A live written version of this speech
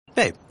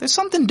Babe, there's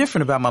something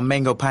different about my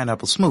mango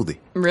pineapple smoothie.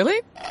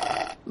 Really?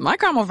 My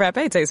caramel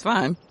frappe tastes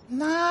fine.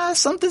 Nah,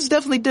 something's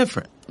definitely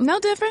different. No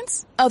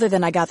difference? Other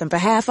than I got them for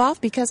half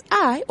off because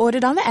I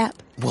ordered on the app.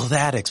 Well,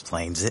 that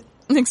explains it.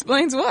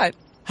 Explains what?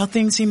 How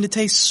things seem to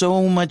taste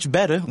so much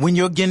better when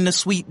you're getting a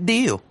sweet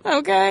deal.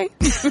 Okay.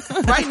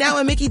 Right now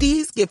at Mickey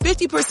D's, get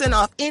 50%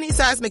 off any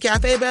size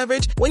McCafe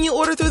beverage when you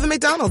order through the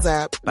McDonald's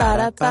app.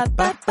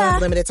 Ba-da-ba-ba-ba.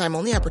 Limited time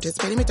only at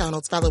participating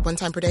McDonald's. Valid one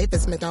time per day.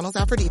 Visit McDonald's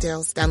app for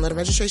details. Download and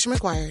registration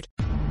required.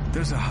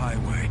 There's a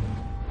highway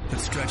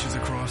that stretches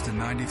across the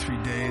 93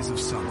 days of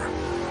summer,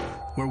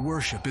 where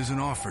worship isn't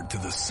offered to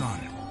the sun,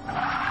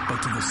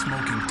 but to the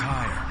smoking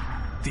tire,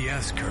 the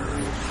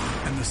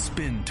S-curve, and the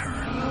spin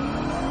turn.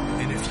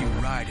 And if you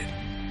ride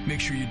it, make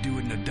sure you do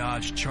it in a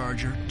Dodge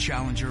Charger,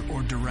 Challenger,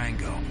 or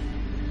Durango.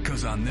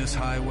 'Cause on this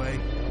highway,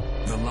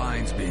 the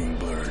lines being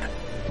blurred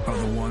are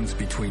the ones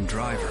between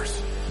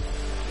drivers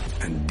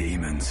and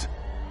demons.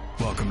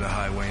 Welcome to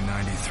Highway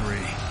 93.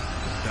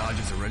 Dodge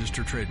is a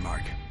registered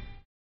trademark.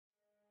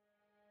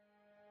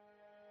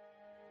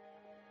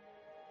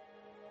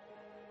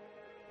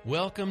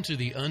 Welcome to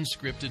the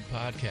Unscripted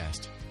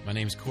podcast. My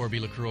name's Corby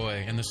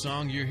LaCroix, and the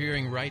song you're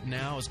hearing right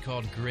now is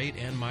called Great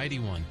and Mighty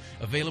One,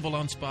 available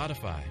on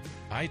Spotify,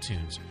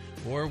 iTunes,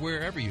 or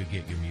wherever you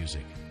get your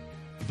music.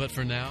 But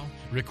for now,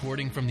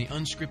 recording from the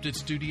Unscripted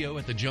studio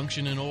at the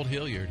Junction in Old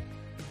Hilliard,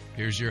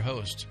 here's your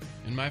host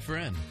and my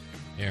friend,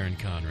 Aaron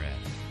Conrad.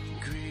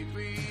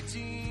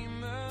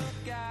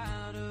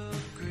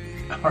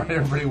 All right,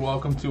 everybody,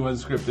 welcome to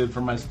Unscripted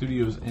from my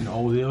studios in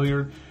Old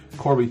Hilliard.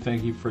 Corby,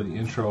 thank you for the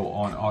intro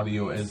on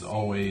audio as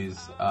always.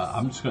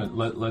 I'm just gonna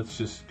let's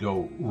just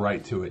go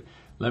right to it.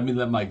 Let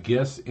my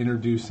guest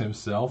introduce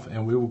himself,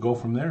 and we will go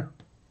from there.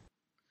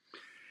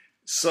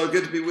 So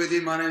good to be with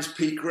you. My name's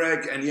Pete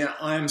Greig, and yeah,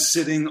 I am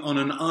sitting on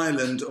an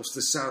island off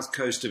the south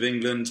coast of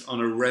England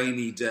on a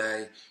rainy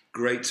day.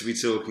 Great to be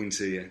talking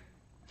to you.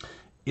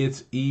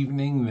 It's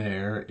evening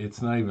there. It's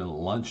not even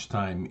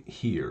lunchtime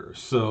here.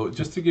 So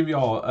just to give you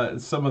all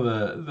some of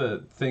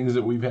the things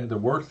that we've had to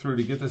work through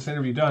to get this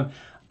interview done,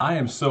 I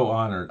am so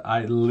honored.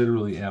 I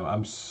literally am.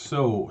 I'm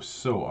so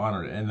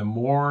honored. And the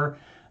more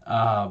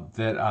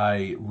that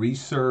I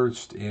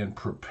researched and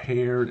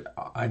prepared,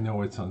 I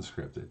know it's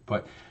unscripted,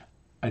 but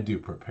I do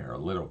prepare a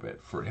little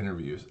bit for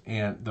interviews.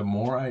 And the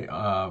more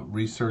I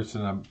researched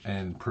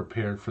and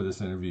prepared for this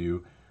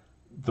interview,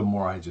 the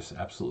more I just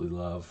absolutely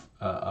love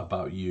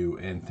about you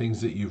and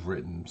things that you've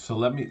written. So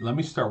let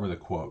me start with a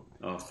quote.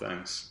 Oh,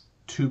 thanks.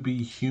 To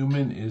be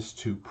human is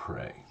to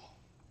pray.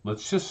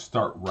 Let's just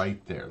start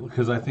right there,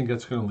 because I think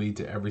that's going to lead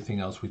to everything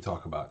else we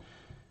talk about.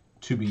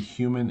 To be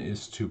human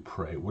is to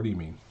pray. What do you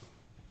mean?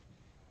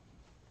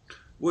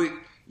 Well,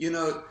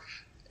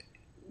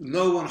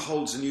 no one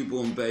holds a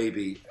newborn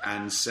baby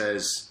and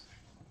says,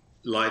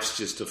 life's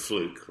just a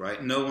fluke,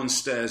 right? No one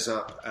stares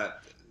up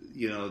at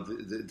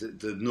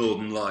the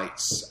northern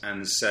lights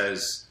and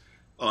says,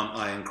 aren't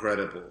I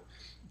incredible?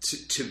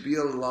 To be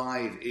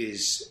alive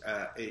is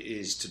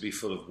to be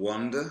full of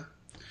wonder,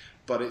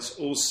 but it's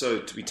also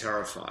to be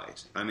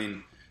terrified. I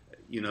mean,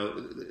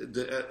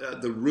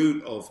 the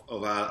root of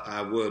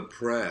our word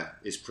prayer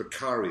is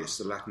precarious,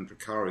 the Latin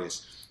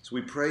precarious. So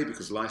we pray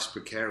because life's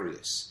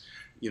precarious.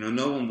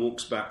 No one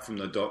walks back from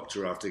the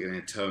doctor after getting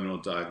a terminal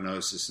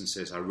diagnosis and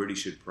says, I really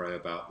should pray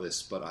about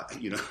this, but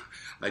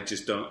I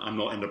just don't, I'm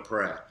not into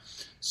prayer.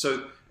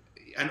 So,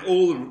 and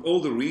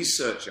all the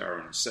research,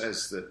 Aaron,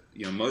 says that,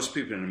 most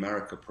people in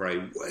America pray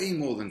way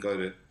more than go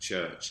to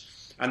church.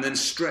 And then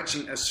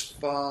stretching as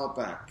far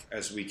back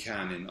as we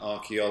can in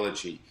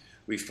archaeology,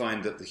 we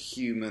find that the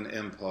human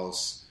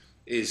impulse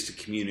is to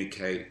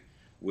communicate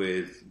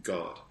with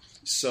God.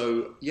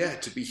 So, yeah,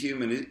 to be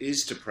human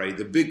is to pray.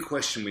 The big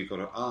question we've got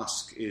to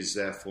ask is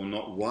therefore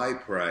not why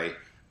pray,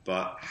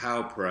 but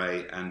how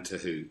pray and to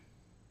who.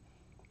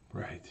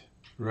 Right.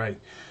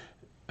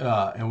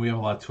 And we have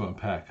a lot to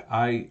unpack.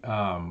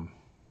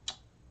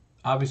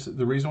 Obviously,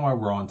 the reason why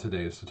we're on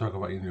today is to talk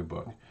about your new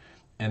book,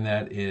 and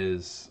that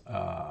is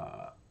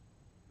how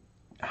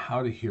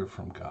to hear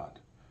from God,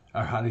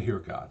 or how to hear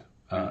God.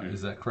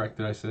 Is that correct?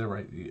 Did I say that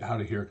right? How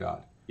to hear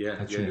God. Yeah.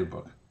 That's your new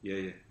book.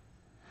 Yeah.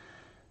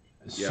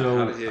 So,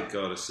 How to Hear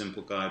God, a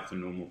simple guide for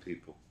normal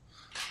people.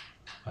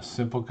 A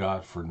simple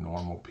guide for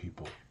normal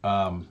people.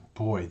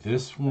 Boy,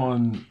 this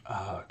one,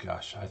 I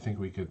think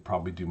we could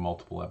probably do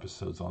multiple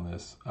episodes on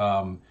this.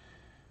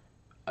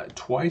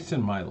 Twice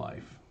in my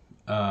life,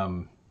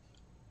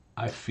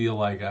 I feel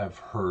like I've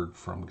heard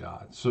from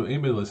God. So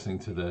anybody listening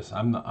to this,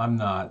 I'm not,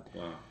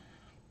 Wow.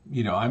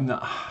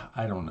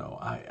 I don't know.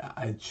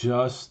 I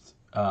just,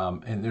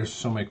 and there's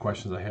so many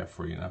questions I have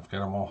for you, and I've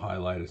got them all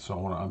highlighted, so I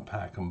want to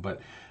unpack them.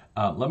 But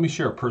let me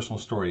share a personal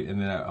story,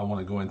 and then I want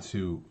to go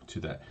into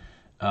that.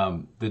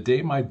 The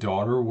day my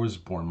daughter was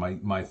born,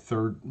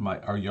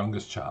 our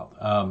youngest child,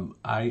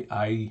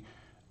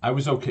 I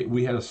was okay.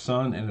 We had a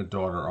son and a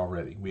daughter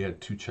already. We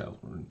had two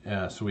children,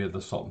 so we had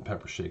the salt and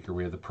pepper shaker.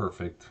 We had the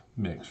perfect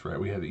mix, right?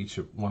 We had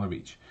one of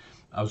each.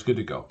 I was good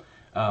to go.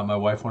 My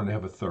wife wanted to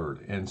have a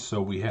third, and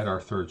so we had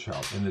our third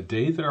child. And the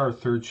day that our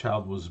third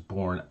child was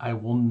born, I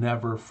will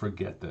never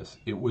forget this.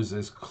 It was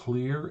as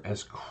clear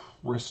as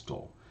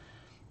crystal.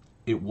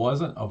 It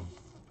wasn't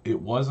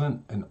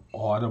an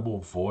audible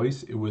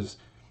voice.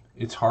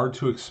 It's hard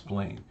to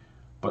explain,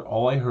 but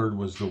all I heard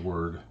was the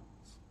word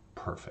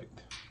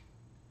perfect.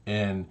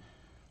 And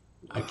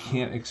I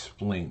can't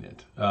explain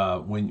it.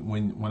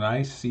 When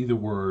I see the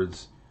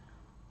words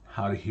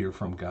how to hear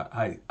from God,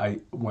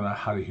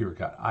 how to hear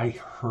God, I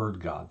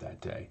heard God that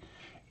day,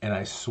 and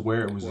I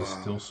swear it was a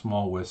still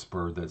small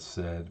whisper that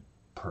said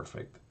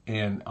perfect.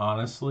 And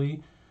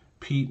honestly,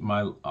 Pete,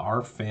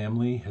 our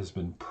family has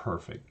been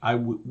perfect.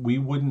 We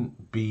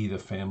wouldn't be the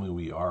family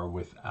we are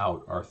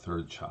without our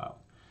third child.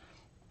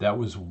 That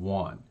was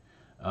one.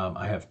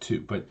 I have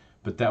two, but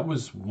that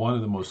was one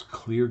of the most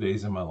clear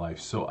days in my life.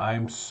 So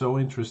I'm so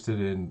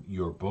interested in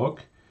your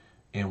book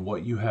and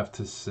what you have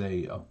to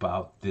say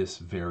about this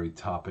very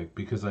topic,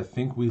 because I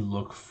think we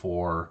look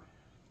for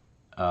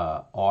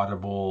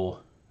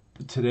audible.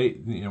 Today,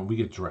 we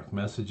get direct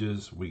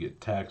messages, we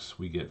get texts,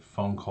 we get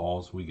phone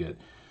calls,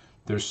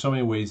 there's so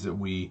many ways that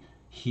we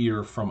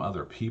hear from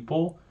other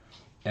people,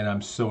 and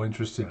I'm so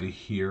interested to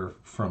hear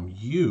from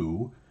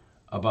you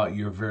about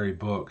your very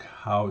book,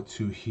 How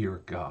to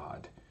Hear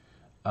God.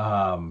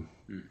 How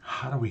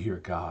do we hear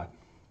God?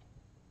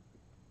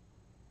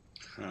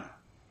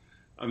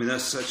 I mean,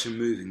 that's such a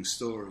moving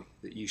story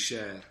that you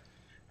shared.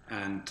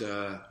 And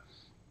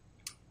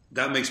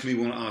that makes me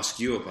want to ask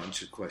you a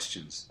bunch of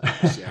questions,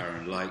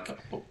 Aaron.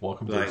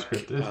 Welcome to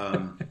Unscripted.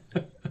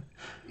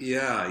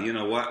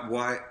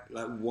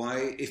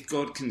 Why, if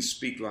God can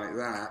speak like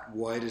that,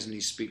 why doesn't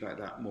he speak like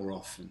that more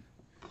often?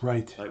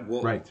 Right.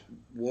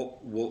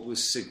 What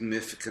was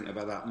significant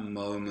about that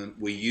moment?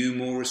 Were you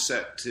more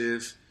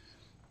receptive?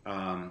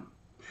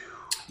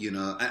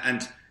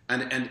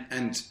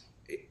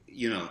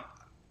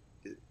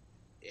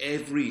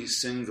 Every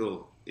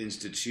single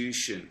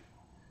institution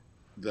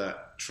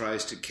that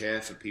tries to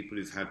care for people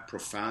who've had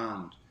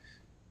profound,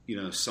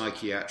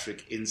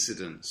 psychiatric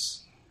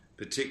incidents,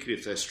 particularly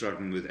if they're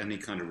struggling with any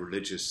kind of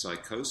religious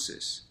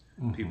psychosis,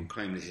 people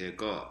claim to hear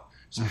God.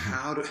 So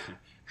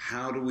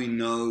how do we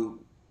know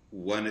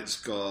when it's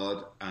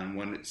God and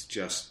when it's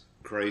just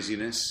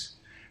craziness?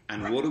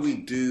 And what do we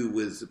do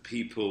with the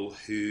people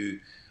who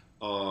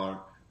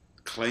are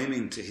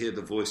claiming to hear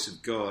the voice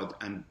of God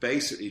and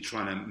basically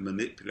trying to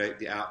manipulate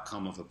the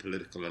outcome of a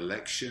political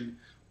election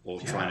or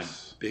trying to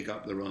big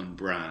up their own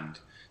brand?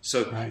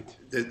 So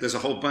there's a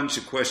whole bunch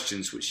of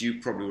questions which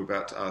you probably were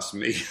about to ask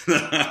me.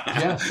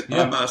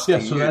 I'm asking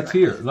you. So that's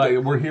here.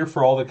 We're here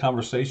for all the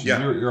conversations. Yeah.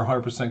 You're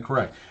 100%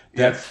 correct.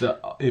 That's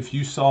if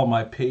you saw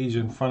my page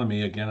in front of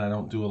me, again, I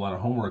don't do a lot of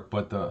homework,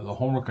 but the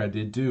homework I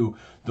did do,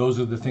 those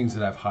are the things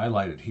that I've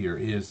highlighted here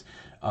is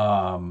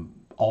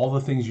all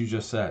the things you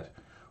just said.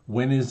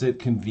 When is it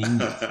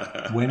convenient?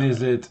 When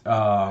is it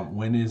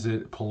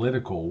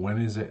political? When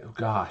is it,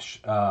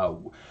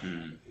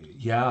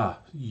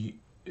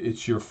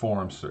 it's your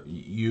forum, sir.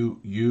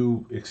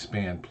 You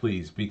expand,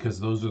 please, because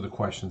those are the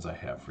questions I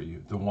have for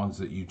you, the ones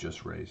that you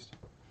just raised.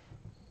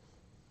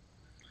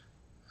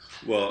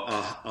 Well,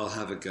 I'll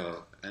have a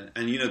go. And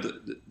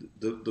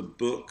the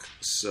book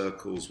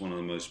circles one of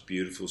the most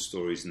beautiful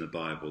stories in the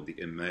Bible, the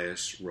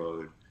Emmaus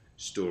Road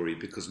story,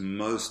 because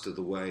most of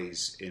the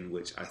ways in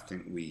which I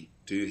think we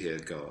do hear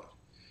God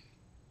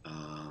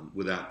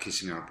without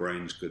kissing our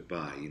brains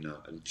goodbye,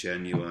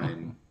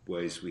 genuine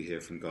ways we hear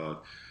from God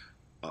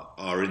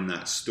are in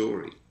that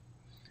story.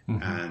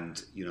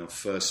 And,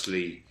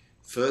 firstly,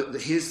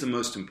 here's the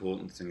most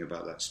important thing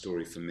about that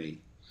story for me.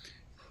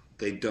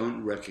 They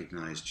don't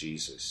recognize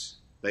Jesus.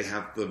 They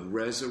have the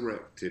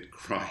resurrected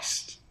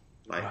Christ,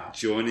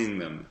 joining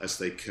them as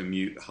they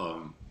commute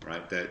home,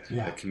 right?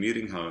 They're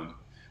commuting home.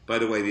 By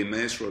the way, the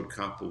Emmaus Road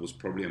couple was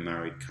probably a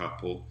married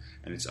couple,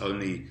 and it's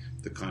only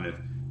the kind of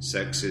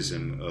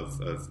sexism of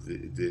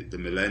the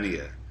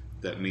millennia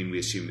that mean we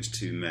assume it's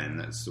two men.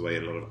 That's the way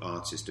a lot of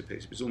artists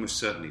depict it. It's almost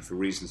certainly, for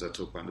reasons I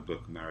talk about in the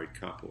book, a married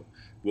couple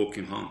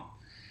walking home.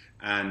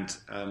 And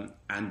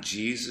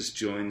Jesus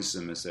joins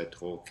them as they're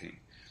talking.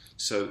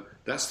 So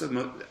that's I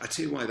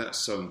tell you why that's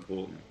so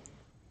important.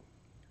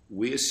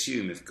 We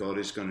assume if God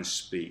is going to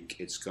speak,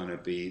 it's going to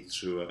be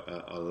through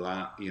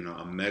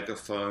a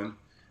megaphone,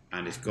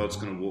 and if God's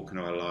going to walk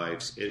into our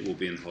lives, it will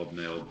be in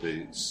hobnail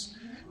boots.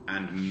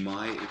 And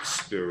my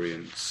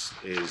experience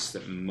is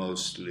that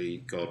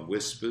mostly God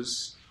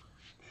whispers,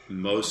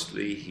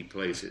 mostly he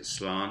plays it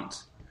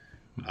slant,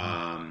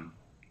 and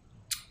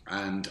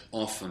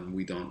often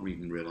we don't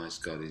even realize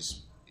God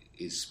is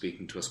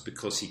speaking to us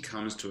because he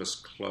comes to us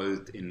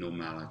clothed in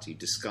normality,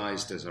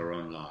 disguised as our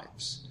own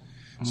lives.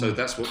 So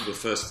that's what the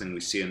first thing we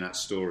see in that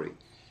story.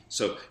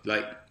 So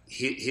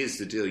here's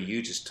the deal.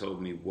 You just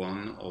told me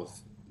one of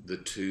the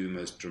two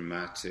most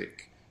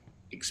dramatic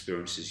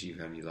experiences you've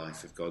had in your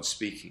life of God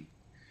speaking.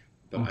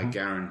 But I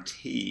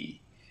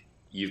guarantee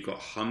you've got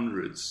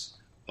hundreds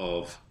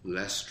of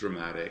less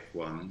dramatic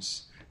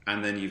ones,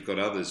 and then you've got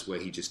others where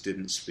he just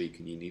didn't speak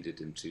and you needed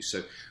him to.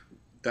 So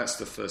that's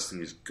the first thing,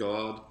 is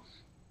God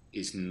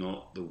is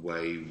not the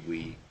way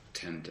we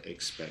tend to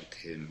expect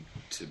him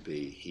to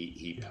be.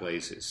 He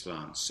plays it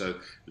slant. So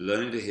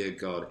learning to hear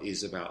God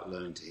is about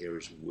learning to hear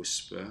his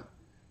whisper,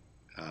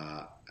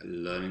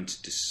 learning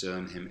to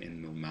discern him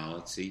in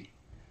normality,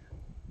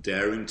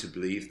 daring to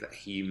believe that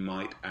he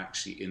might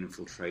actually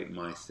infiltrate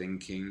my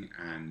thinking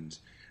and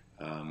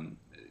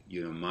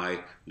my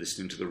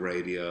listening to the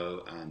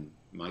radio and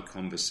my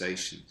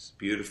conversations.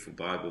 Beautiful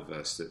Bible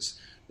verse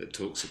that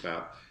talks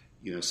about,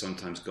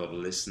 sometimes God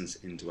listens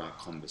into our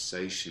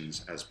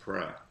conversations as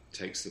prayer,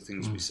 takes the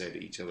things we say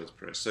to each other as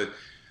prayer. So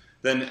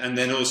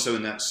then also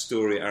in that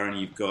story, Aaron,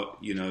 you've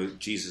got,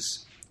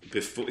 Jesus,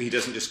 before he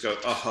doesn't just go,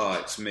 aha,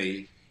 it's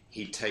me.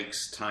 He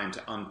takes time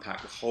to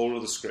unpack the whole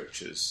of the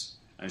scriptures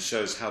and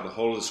shows how the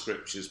whole of the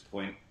scriptures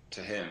point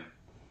to him.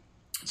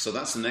 So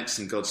that's the next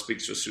thing God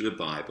speaks to us through the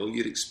Bible.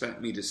 You'd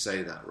expect me to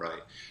say that,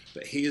 right?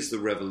 But here's the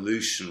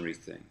revolutionary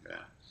thing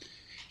there.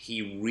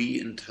 He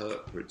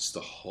reinterprets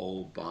the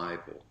whole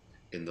Bible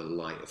in the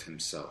light of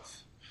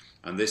himself.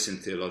 And this, in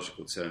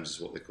theological terms, is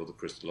what they call the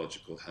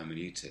Christological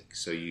hermeneutic.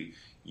 So you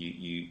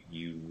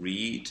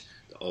read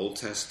the Old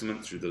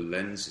Testament through the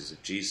lenses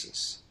of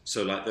Jesus.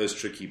 So like those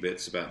tricky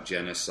bits about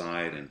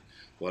genocide and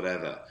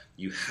whatever,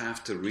 you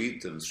have to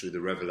read them through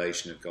the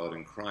revelation of God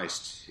in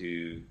Christ,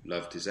 who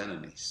loved his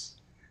enemies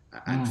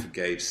and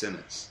forgave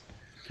sinners.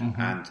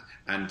 Mm-hmm.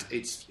 And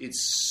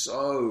it's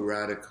so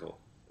radical.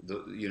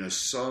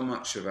 So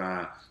much of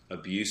our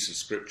abuse of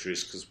Scripture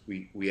is because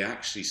we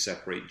actually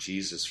separate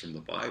Jesus from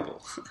the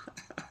Bible.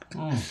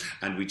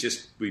 And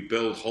we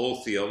build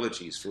whole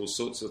theologies for all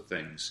sorts of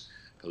things,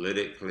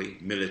 politically,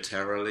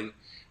 militarily,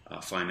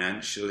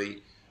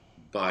 financially,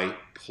 by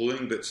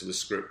pulling bits of the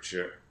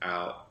Scripture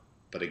out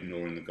but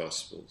ignoring the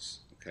Gospels.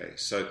 Okay,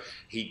 so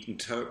he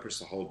interprets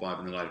the whole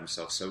Bible in the light of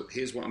himself. So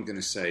here's what I'm going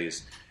to say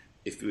is,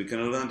 if we're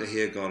going to learn to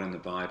hear God in the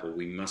Bible,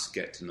 we must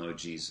get to know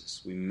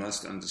Jesus. We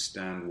must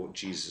understand what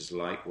Jesus is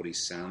like, what he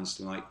sounds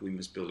like. We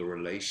must build a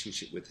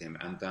relationship with him,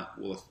 and that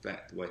will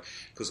affect the way.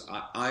 Because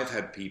I've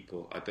had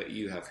people, I bet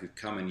you have, who've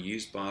come and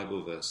used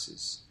Bible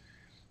verses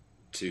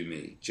to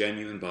me,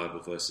 genuine Bible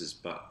verses,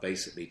 but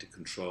basically to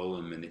control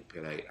and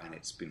manipulate, and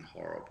it's been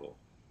horrible.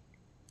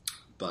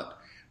 But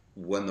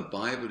when the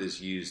Bible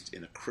is used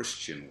in a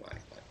Christian way,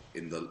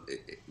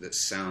 that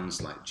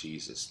sounds like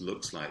Jesus,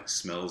 looks like,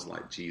 smells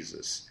like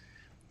Jesus,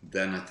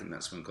 then I think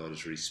that's when God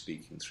is really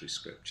speaking through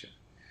Scripture.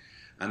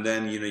 And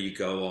then, you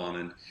go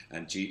on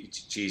and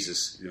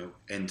Jesus,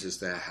 enters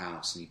their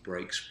house and he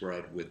breaks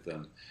bread with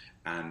them.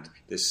 And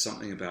there's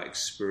something about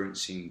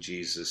experiencing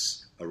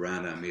Jesus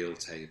around our meal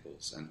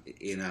tables and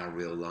in our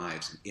real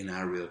lives and in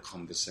our real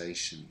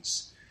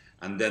conversations.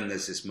 And then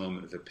there's this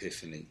moment of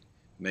epiphany.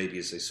 Maybe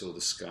as they saw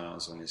the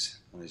scars on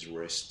his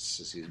wrists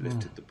as he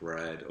lifted the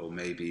bread, or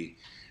maybe,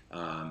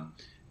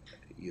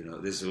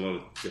 there's a lot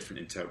of different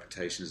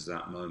interpretations of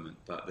that moment,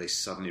 but they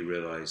suddenly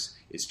realize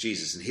it's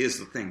Jesus. And here's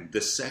the thing,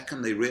 the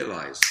second they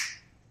realize,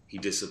 he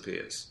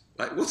disappears.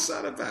 Like, what's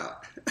that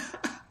about?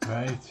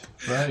 Right.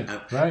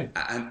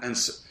 And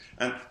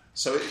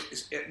so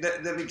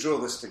let me draw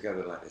this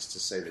together like this to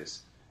say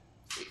this.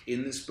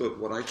 In this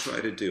book, what I try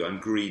to do, I'm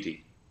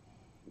greedy.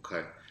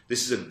 Okay,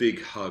 this is a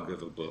big hug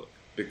of a book,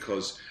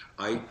 because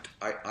I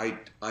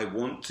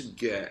want to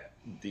get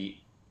the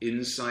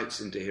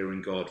insights into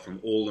hearing God from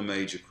all the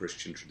major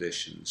Christian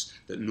traditions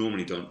that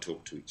normally don't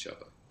talk to each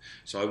other.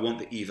 So I want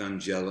the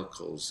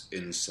evangelicals'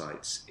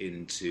 insights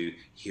into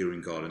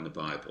hearing God in the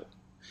Bible.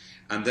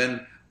 And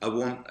then I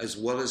want, as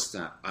well as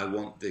that, I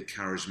want the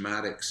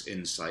charismatics'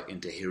 insight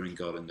into hearing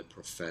God in the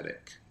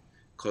prophetic,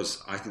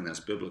 because I think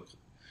that's biblical.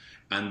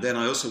 And then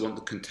I also want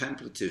the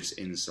contemplatives'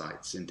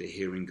 insights into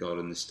hearing God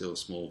in the still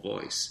small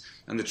voice.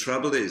 And the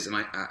trouble is, and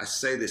I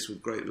say this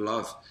with great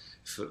love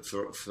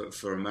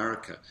for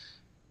America,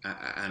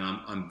 and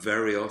I'm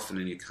very often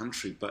in your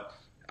country, but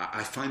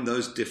I find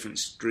those different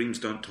streams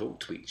don't talk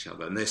to each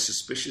other, and they're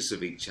suspicious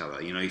of each other.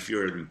 If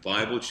you're in a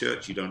Bible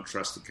church, you don't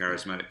trust the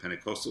charismatic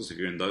Pentecostals. If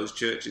you're in those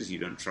churches, you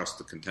don't trust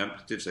the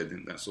contemplatives. They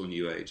think that's all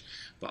New Age.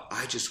 But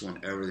I just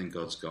want everything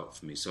God's got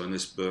for me. So in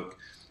this book,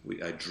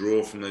 I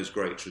draw from those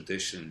great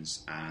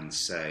traditions and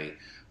say,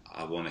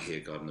 I want to hear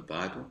God in the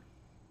Bible.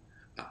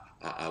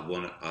 I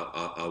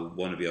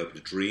want to be open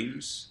to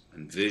dreams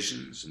and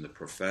visions and the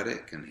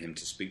prophetic, and him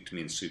to speak to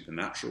me in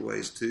supernatural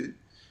ways too.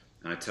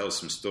 And I tell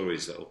some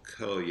stories that will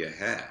curl your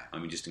hair. I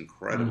mean, just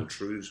incredible,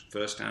 true,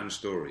 first-hand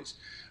stories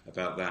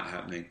about that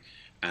happening.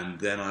 And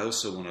then I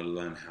also want to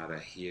learn how to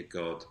hear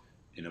God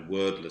in a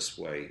wordless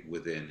way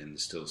within, in the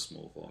still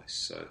small voice.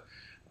 So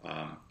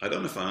I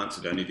don't know if I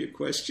answered any of your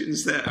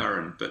questions there,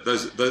 Aaron, but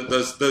those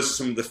are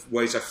some of the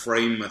ways I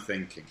frame my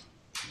thinking.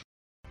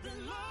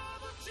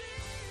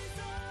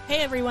 Hey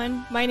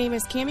everyone, my name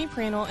is Cammie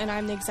Pranel and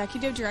I'm the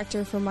Executive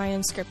Director for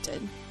Unscripted.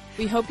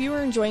 We hope you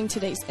are enjoying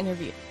today's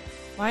interview.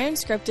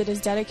 Unscripted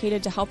is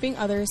dedicated to helping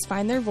others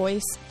find their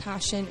voice,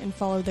 passion, and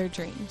follow their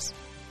dreams.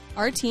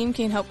 Our team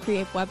can help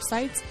create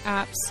websites,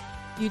 apps,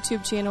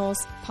 YouTube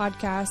channels,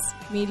 podcasts,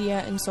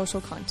 media, and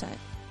social content.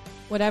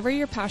 Whatever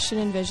your passion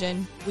and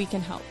vision, we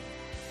can help.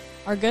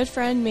 Our good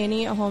friend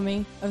Manny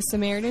Ahome of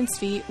Samaritan's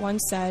Feet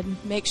once said,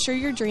 "Make sure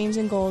your dreams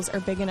and goals are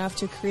big enough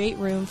to create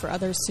room for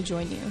others to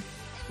join you."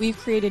 We've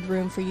created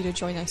room for you to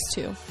join us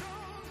too.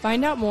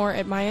 Find out more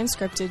at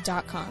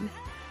myunscripted.com.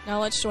 Now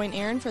let's join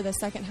Aaron for the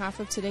second half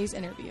of today's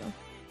interview.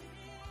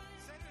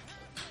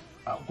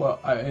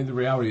 And the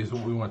reality is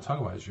what we want to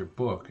talk about is your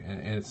book, and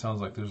it sounds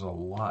like there's a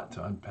lot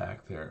to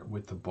unpack there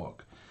with the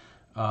book.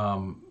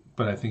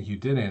 But I think you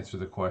did answer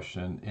the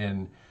question,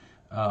 and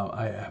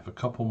I have a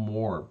couple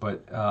more,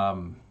 but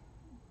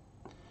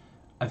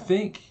I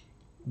think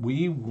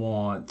we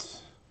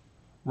want,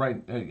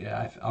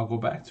 I'll go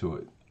back to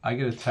it. I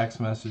get a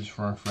text message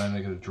from a friend, I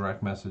get a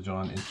direct message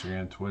on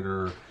Instagram,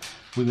 Twitter.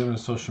 We live in a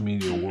social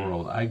media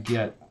world. I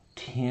get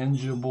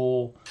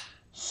tangible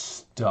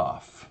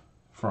stuff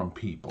from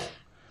people.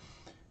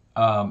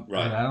 Right.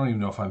 And I don't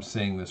even know if I'm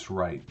saying this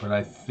right, but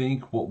I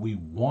think what we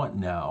want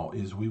now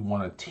is we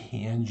want a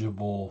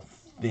tangible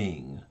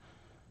thing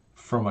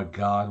from a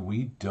God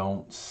we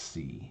don't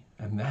see.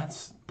 And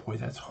that's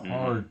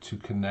hard to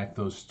connect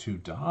those two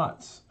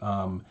dots.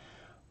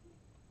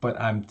 But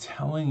I'm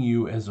telling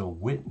you as a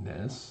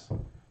witness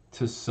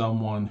to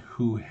someone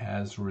who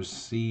has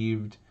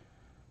received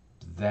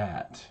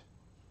that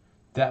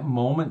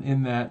moment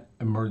in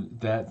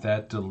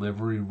that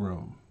delivery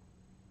room.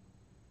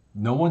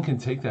 No one can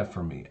take that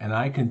from me. And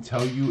I can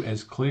tell you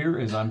as clear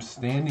as I'm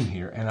standing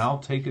here, and I'll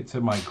take it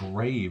to my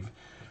grave,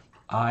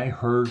 I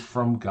heard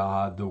from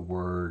God the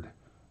word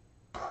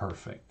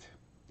perfect.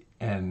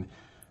 And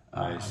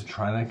I'm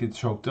trying not to get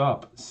choked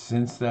up.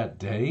 Since that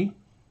day,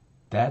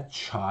 that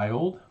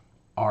child,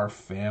 our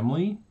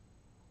family,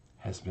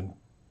 has been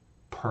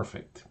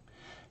perfect.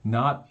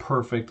 Not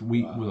perfect.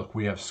 We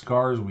have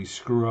scars, we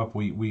screw up,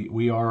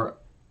 we're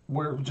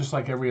just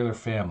like every other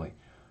family.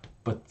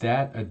 But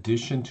that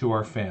addition to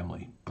our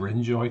family,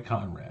 Bryn Joy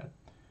Conrad,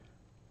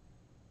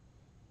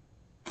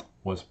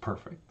 was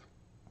perfect.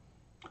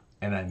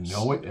 And I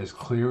know it as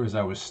clear as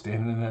I was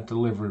standing in that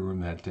delivery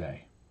room that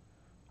day.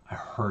 I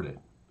heard it.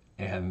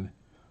 And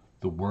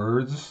the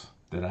words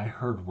that I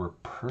heard were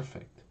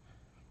perfect.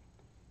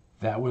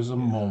 That was a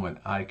moment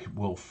I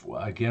will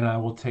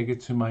take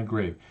it to my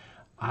grave.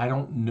 I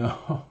don't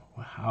know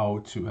how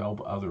to help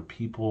other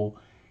people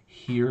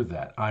hear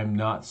that. I'm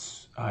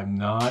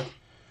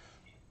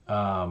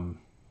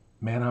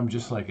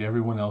just like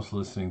everyone else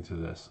listening to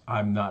this.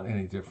 I'm not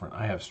any different.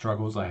 I have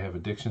struggles, I have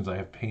addictions, I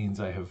have pains,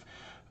 I have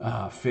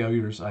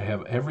failures, I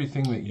have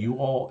everything that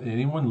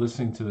anyone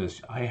listening to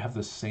this, I have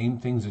the same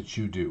things that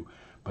you do.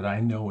 But I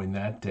know in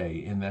that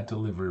day, in that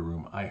delivery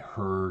room, I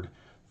heard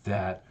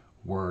that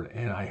word,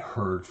 and I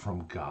heard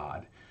from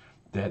God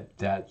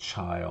that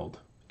child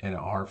and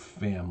our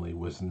family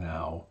was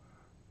now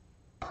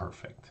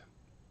perfect.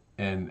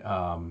 And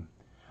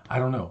I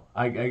don't know.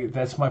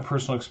 That's my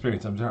personal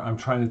experience. I'm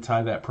trying to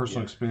tie that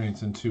personal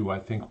experience into, I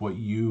think, what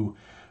you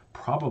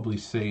probably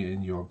say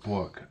in your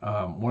book.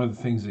 One of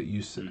the things that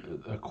you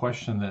said, a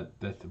question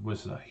that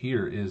was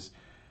here is,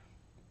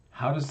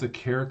 how does the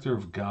character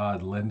of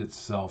God lend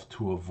itself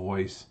to a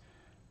voice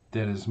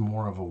that is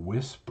more of a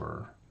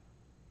whisper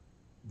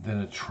than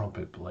a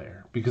trumpet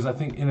blare? Because I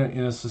think in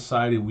a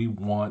society we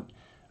want,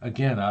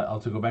 again, I'll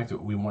go back to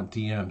it. We want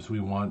DMs. We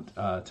want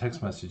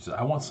text messages.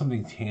 I want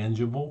something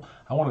tangible.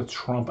 I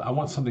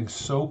want something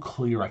so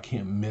clear I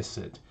can't miss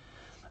it.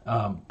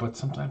 But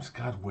sometimes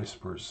God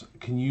whispers.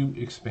 Can you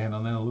expand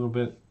on that a little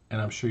bit?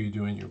 And I'm sure you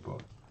do in your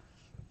book.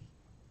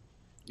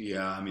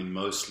 Yeah, I mean,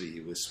 mostly he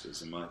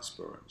whispers in my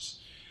experience.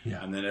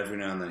 Yeah. And then every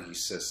now and then he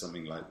says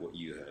something like what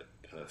you heard,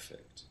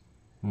 perfect.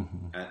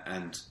 Mm-hmm.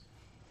 And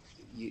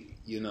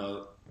you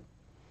know,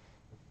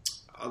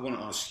 I want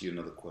to ask you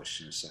another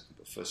question in a second,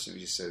 but first let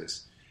me just say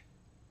this.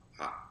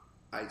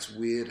 It's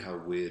weird how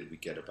weird we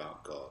get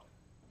about God,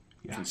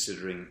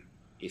 considering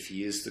if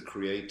he is the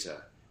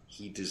creator,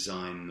 he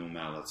designed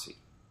normality,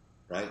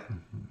 right?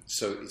 Mm-hmm.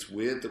 So it's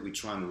weird that we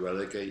try and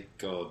relegate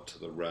God to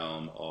the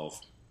realm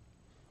of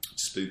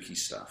spooky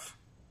stuff,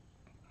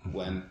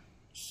 when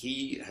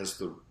he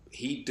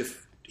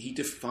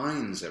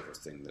defines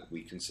everything that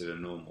we consider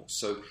normal.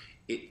 So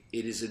it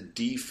is a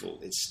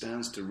default. It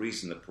stands to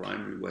reason the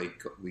primary way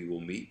we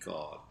will meet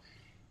God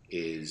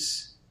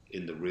is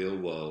in the real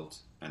world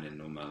and in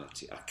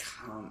normality. I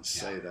can't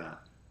say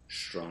that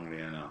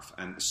strongly enough.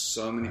 And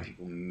so many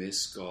people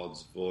miss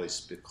God's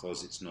voice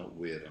because it's not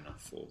weird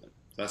enough for them.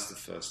 That's the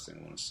first thing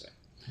I want to say.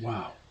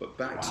 Wow. But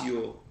back to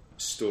your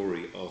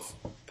story of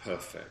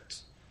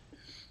perfect.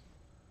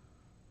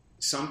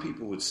 Some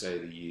people would say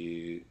to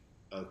you,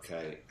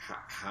 okay,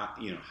 how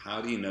do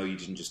you know you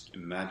didn't just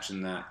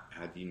imagine that?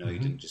 How do you know you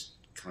didn't just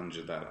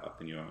conjure that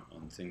up in your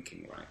own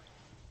thinking, right?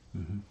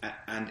 Mm-hmm.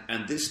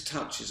 And this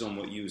touches on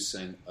what you were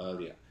saying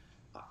earlier.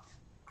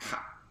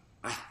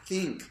 I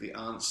think the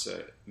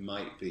answer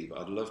might be, but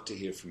I'd love to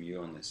hear from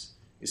you on this,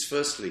 is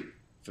firstly,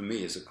 for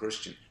me as a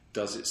Christian,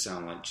 does it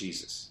sound like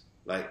Jesus?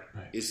 Like,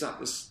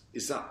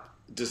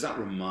 does that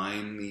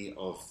remind me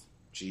of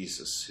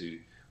Jesus who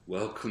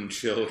welcomed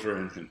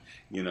children and,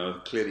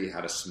 clearly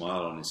had a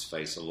smile on his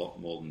face a lot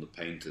more than the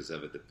painters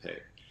ever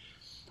depict?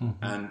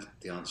 Mm-hmm. And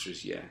the answer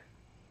is yeah.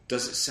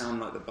 Does it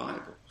sound like the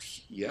Bible?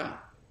 Yeah.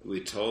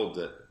 We're told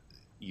that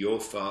your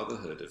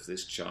fatherhood of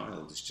this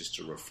child is just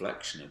a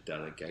reflection, a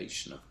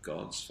delegation of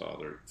God's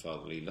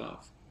fatherly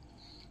love.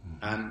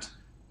 And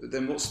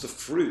then what's the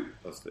fruit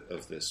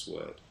of this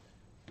word?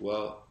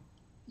 Well,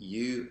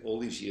 you, all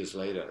these years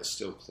later, are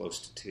still close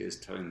to tears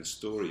telling the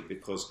story,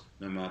 because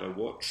no matter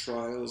what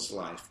trials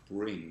life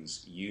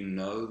brings, you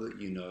know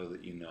that you know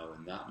that you know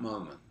in that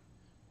moment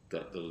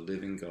that the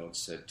living God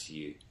said to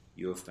you,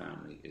 your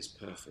family is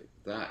perfect.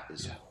 That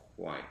is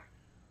quite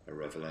a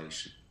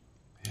revelation.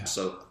 Yeah.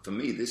 So for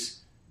me,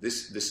 this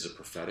is a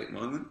prophetic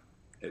moment.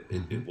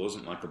 It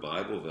wasn't like a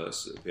Bible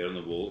verse that appeared on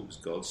the wall. It was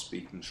God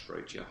speaking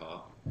straight to your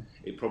heart.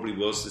 It probably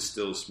was the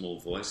still small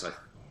voice. I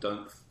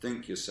don't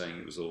think you're saying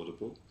it was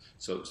audible.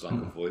 So it was like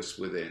a voice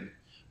within.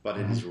 But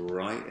it is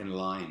right in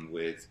line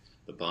with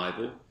the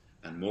Bible.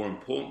 And more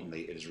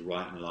importantly, it is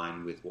right in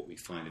line with what we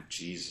find of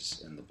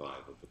Jesus in the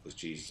Bible, because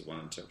Jesus is one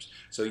of the terms.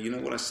 So you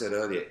know what I said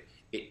earlier?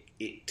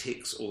 It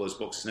ticks all those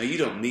boxes. Now, you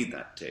don't need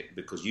that tick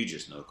because you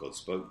just know God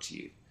spoke to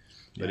you.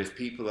 But if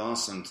people are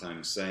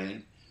sometimes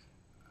saying,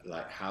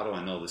 like, how do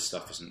I know this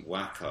stuff isn't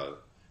wacko?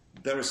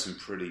 There are some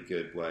pretty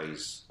good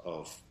ways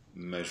of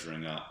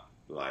measuring up,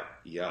 like,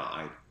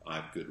 I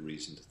have good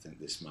reason to think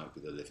this might be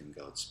the living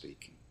God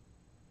speaking.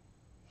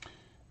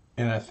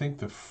 And I think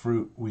the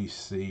fruit we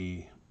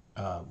see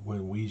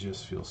when we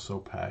just feel so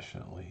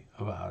passionately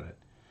about it,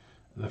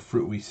 the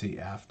fruit we see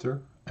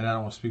after, and I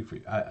don't want to speak for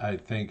you, I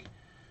think,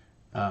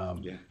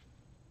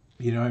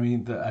 you know what I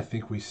mean? I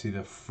think we see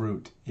the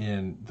fruit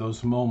in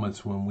those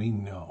moments when we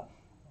know.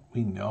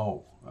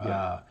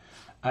 Yeah.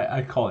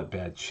 I call it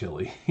bad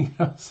chili.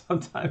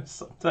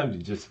 Sometimes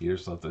you just hear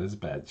something. It's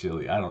bad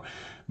chili.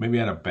 Maybe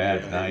I had a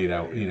bad night.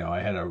 I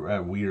had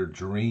a weird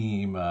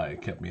dream.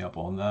 It kept me up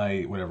all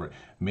night. Whatever.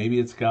 Maybe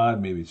it's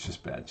God. Maybe it's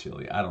just bad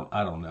chili. I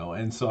don't know.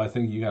 And so I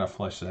think you got to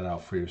flesh that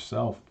out for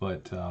yourself.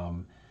 But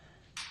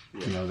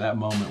that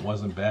moment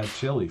wasn't bad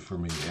chili for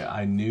me.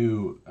 I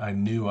knew. I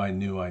don't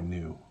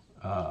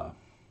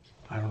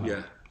know.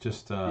 Yeah.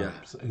 Just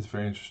it's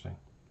very interesting.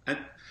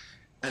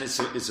 And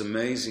it's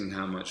amazing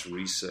how much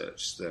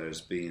research there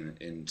has been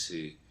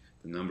into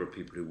the number of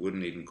people who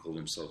wouldn't even call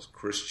themselves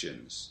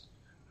Christians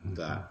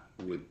that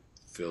would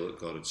feel that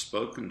God had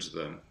spoken to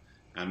them.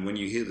 And when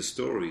you hear the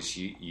stories,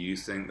 you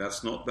think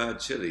that's not bad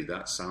chili.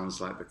 That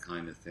sounds like the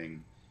kind of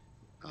thing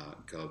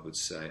God would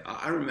say.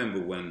 I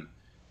remember when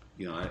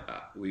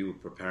we were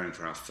preparing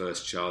for our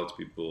first child to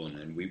be born,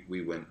 and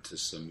we went to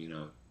some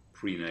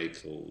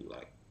prenatal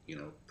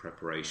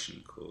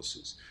preparation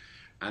courses.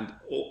 And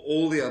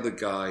all the other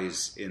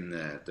guys in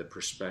there, the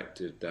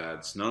prospective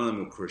dads, none of them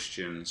were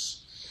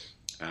Christians.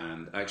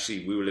 And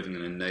actually, we were living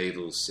in a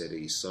naval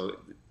city, so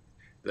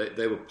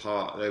they were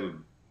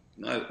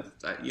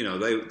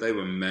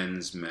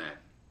men's men,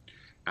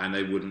 and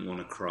they wouldn't want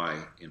to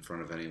cry in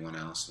front of anyone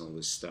else and all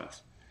this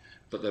stuff.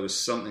 But there was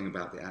something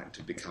about the act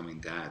of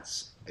becoming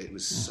dads. It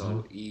was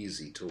so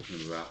easy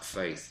talking about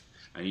faith,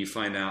 and you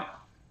find out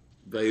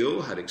they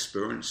all had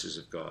experiences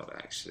of God,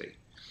 actually.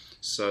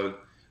 So.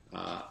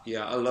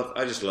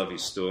 I just love your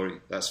story.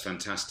 That's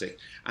fantastic.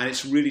 And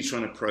it's really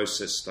trying to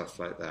process stuff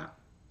like that.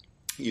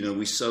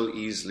 We so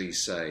easily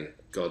say,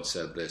 God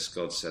said this,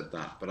 God said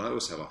that, but I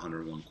always have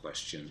 101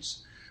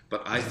 questions.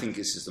 But I think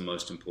this is the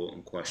most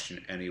important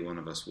question any one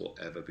of us will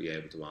ever be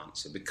able to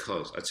answer,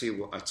 because I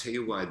tell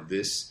you why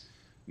this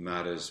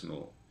matters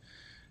more.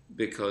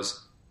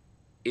 Because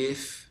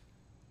if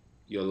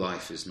your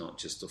life is not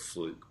just a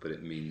fluke, but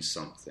it means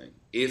something,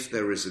 if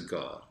there is a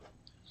God,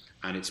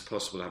 and it's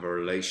possible to have a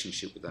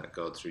relationship with that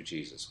God through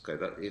Jesus. Okay,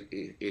 that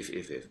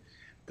if,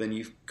 then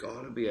you've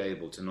got to be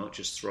able to not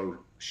just throw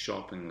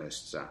shopping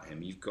lists at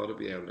him. You've got to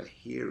be able to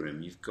hear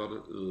him. You've got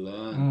to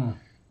learn,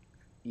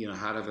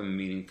 how to have a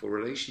meaningful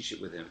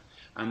relationship with him.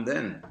 And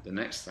then the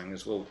next thing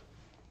is, well,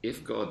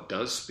 if God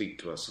does speak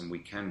to us and we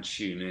can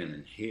tune in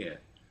and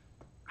hear,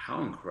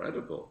 how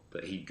incredible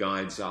that he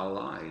guides our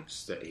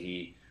lives, that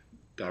he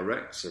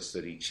directs us,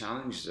 that he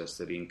challenges us,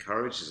 that he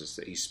encourages us,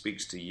 that he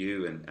speaks to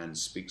you and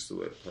speaks the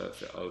word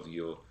perfect over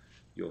your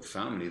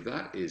family.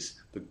 That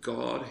is the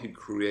God who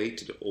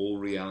created all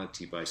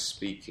reality by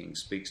speaking,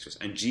 speaks to us.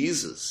 And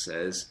Jesus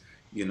says,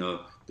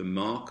 the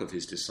mark of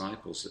his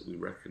disciples, that we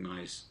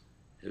recognize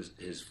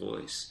his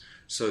voice.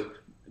 So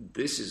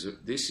this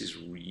is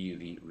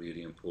really,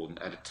 really important.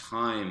 At a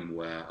time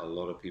where a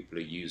lot of people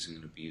are using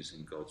and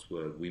abusing God's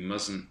word, we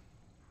mustn't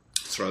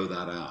throw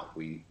that out.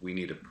 We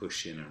need to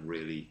push in and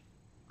really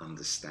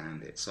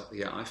understand it. So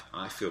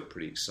I feel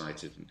pretty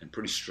excited and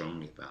pretty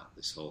strongly about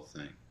this whole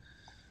thing.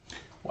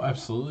 Well,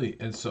 absolutely.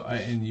 And so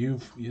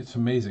it's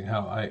amazing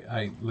how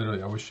I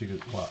literally, I wish you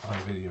could, well, on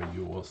video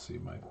you will see you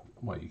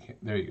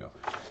can't, there you go.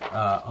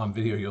 On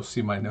video you'll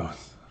see my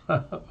notes.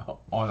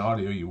 On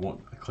audio you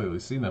won't clearly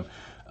see them.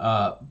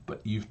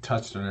 But you've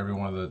touched on every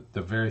one of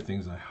the very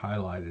things I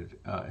highlighted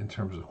in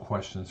terms of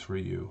questions for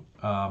you.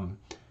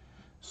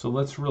 So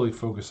let's really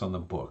focus on the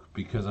book,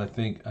 because I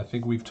think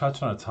we've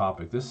touched on a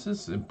topic. This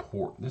is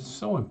important. This is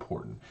so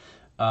important.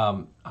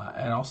 And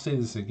I'll say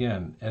this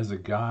again, as a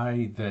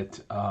guy that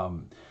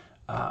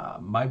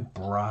my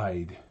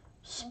bride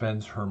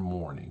spends her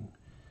morning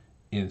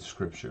in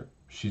Scripture.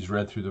 She's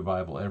read through the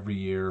Bible every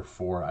year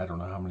for I don't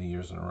know how many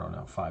years in a row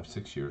now, 5,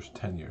 6 years,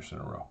 10 years in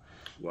a row.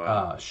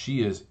 Wow.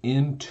 She is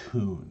in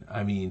tune.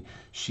 I mean,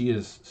 she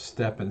is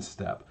step in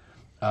step.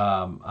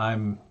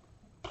 I'm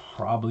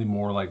probably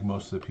more like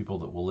most of the people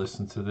that will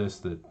listen to this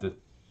that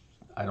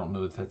I don't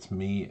know that that's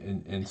me,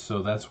 and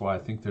so that's why I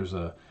think there's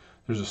a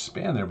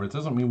span there, but it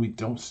doesn't mean we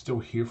don't still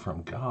hear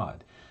from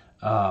God.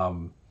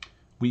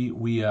 We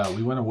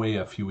went away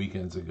a few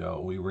weekends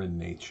ago. We were in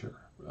nature.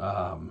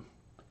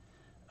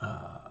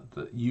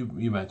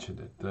 You mentioned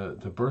it,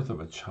 the birth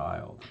of a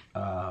child.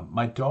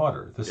 My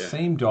daughter,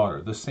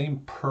 the same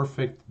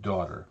perfect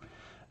daughter.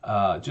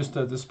 Just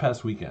this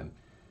past weekend,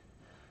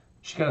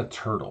 she got a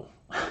turtle.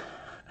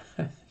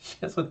 She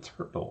has a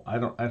turtle.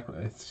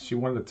 She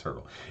wanted a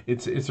turtle.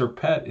 It's her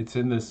pet. It's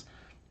in this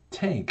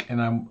tank,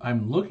 and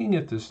I'm looking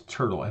at this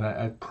turtle, and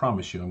I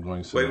promise you, I'm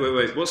going.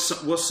 Wait. What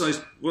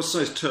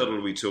size turtle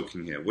are we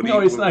talking here?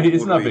 It's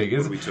not big.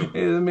 It's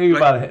maybe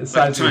about the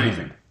size of your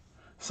hand.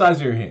 Size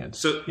of your hand.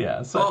 So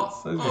yeah.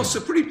 That's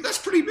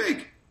pretty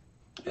big.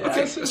 Yeah,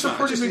 okay, it's a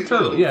pretty big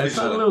turtle. Yeah, it's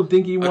not a little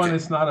dinky one. Okay.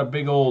 It's not a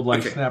big old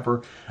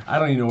snapper. I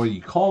don't even know what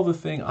you call the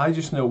thing. I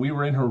just know we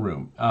were in her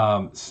room.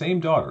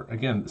 Same daughter,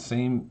 again,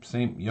 same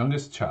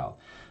youngest child,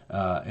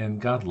 and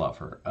God love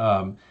her.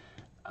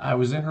 I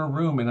was in her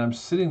room and I'm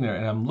sitting there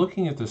and I'm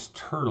looking at this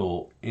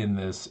turtle in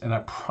this, and I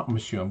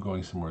promise you, I'm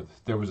going somewhere.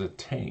 There was a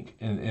tank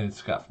and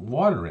it's got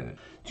water in it.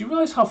 Do you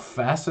realize how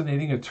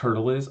fascinating a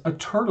turtle is? A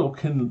turtle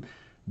can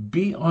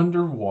be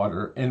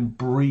underwater and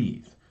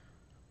breathe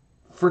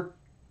for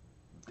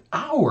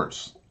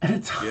hours at a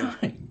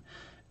time,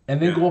 and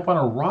then go up on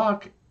a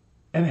rock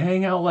and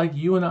hang out like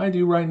you and I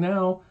do right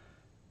now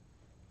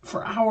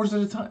for hours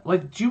at a time.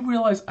 Like, do you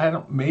realize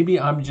maybe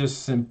I'm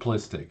just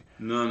simplistic.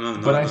 No.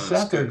 But I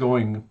sat there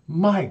going,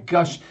 my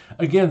gosh,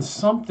 again,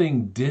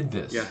 something did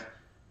this. Yeah.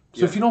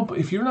 So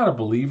if you're not a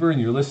believer and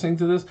you're listening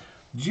to this,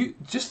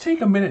 just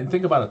take a minute and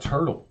think about a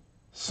turtle.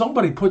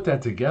 Somebody put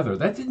that together.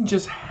 That didn't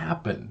just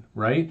happen,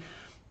 right?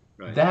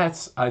 Right.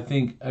 That's, I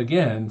think,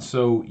 again,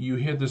 so you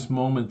had this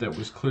moment that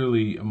was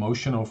clearly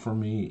emotional for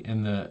me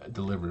in the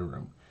delivery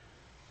room.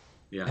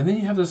 Yeah. And then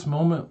you have this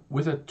moment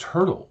with a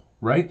turtle,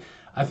 right?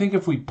 I think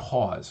if we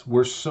pause,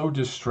 we're so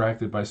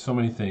distracted by so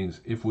many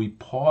things. If we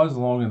pause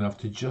long enough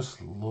to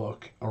just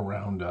look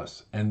around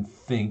us and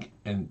think,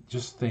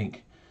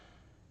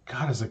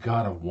 God is a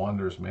God of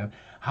wonders, man.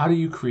 How do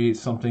you create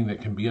something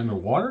that can be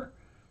underwater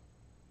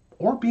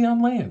or be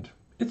on land?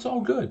 It's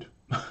all good.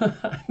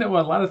 I know a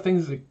lot of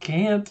things that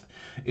can't.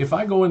 If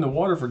I go in the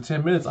water for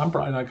 10 minutes, I'm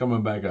probably not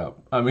coming back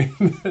up. I mean,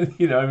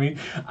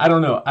 I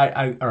don't know.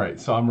 All right,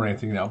 so I'm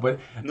ranting now, but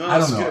I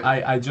don't know.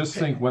 I just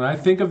think when I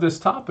think of this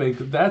topic,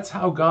 that's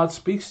how God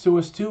speaks to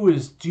us too,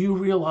 is do you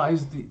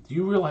realize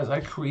I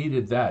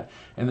created that,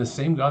 and the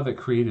same God that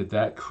created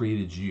that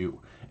created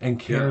you and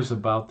cares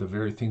about the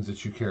very things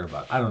that you care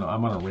about. I don't know.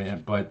 I'm on a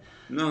rant, but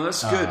no,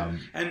 that's good.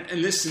 And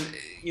listen,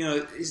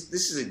 this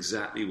is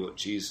exactly what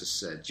Jesus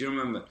said. Do you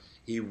remember?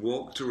 He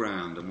walked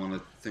around, and one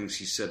of the things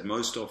he said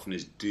most often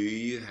is, do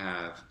you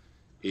have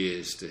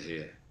ears to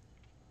hear?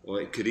 Or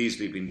it could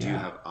easily have been, do you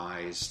have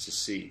eyes to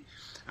see?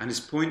 And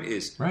his point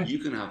is, you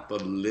can have the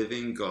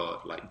living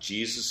God, like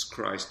Jesus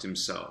Christ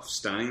himself,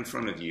 standing in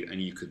front of you, and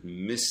you could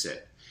miss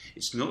it.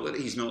 It's not that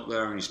he's not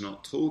there and he's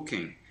not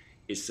talking.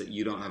 It's that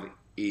you don't have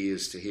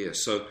ears to hear.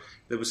 So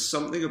there was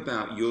something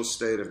about your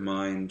state of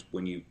mind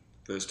when you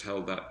first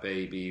held that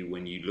baby,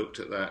 when you looked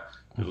at that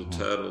little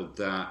turtle,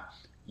 that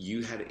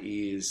you had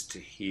ears to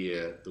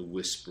hear the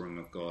whispering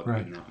of God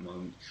in that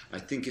moment. I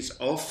think it's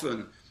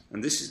often,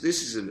 and this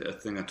is a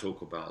thing I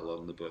talk about a lot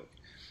in the book,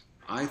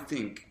 I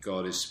think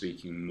God is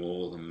speaking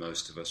more than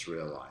most of us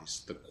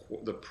realize.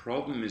 The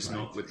problem is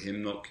not with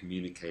him not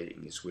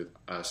communicating, it's with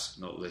us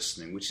not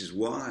listening, which is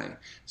why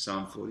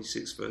Psalm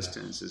 46 verse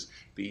 10 says,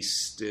 be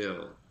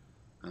still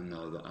and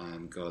know that I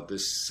am God.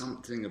 There's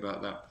something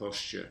about that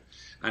posture.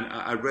 And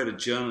I read a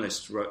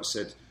journalist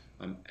said,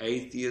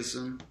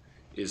 atheism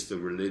is the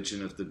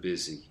religion of the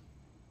busy.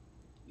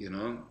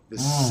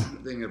 There's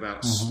something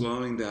about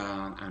slowing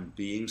down and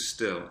being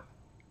still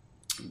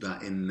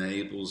that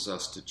enables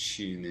us to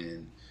tune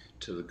in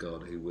to the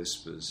God who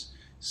whispers.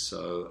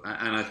 So,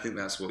 and I think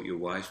that's what your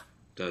wife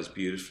does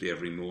beautifully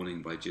every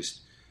morning by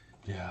just,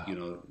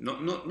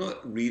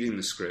 not reading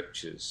the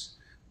scriptures,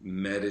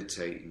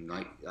 meditating,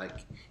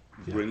 like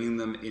bringing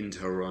them into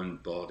her own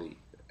body,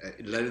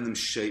 letting them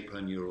shape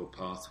her neural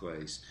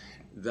pathways.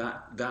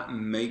 That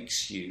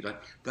makes you,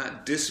 like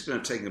that discipline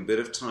of taking a bit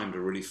of time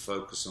to really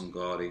focus on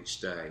God each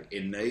day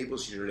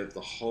enables you to live the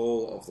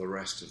whole of the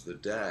rest of the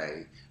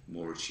day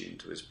more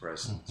attuned to his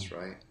presence,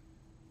 right?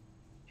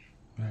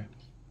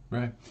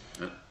 Right.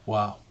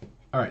 Wow.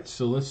 All right,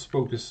 so let's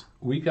focus.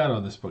 We got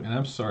on this book, and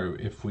I'm sorry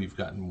if we've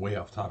gotten way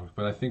off topic,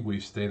 but I think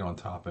we've stayed on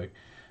topic.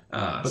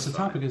 But the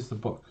topic is the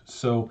book.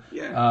 So,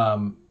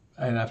 and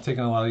I've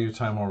taken a lot of your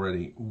time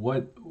already.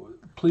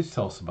 please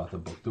tell us about the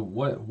book.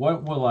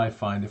 What will I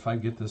find if I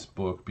get this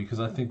book? Because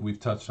I think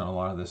we've touched on a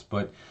lot of this,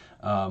 but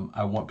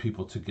I want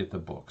people to get the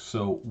book.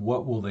 So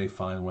what will they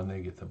find when they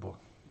get the book?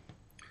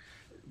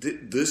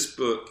 This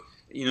book,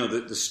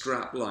 the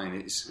strap line,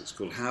 it's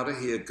called How to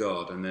Hear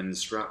God, and then the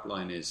strap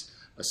line is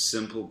A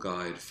Simple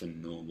Guide for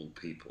Normal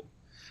People.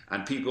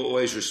 And people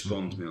always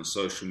respond to me on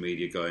social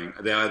media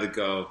they either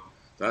go,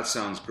 that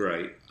sounds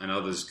great, and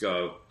others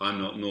go, I'm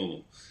not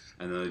normal.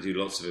 And then they do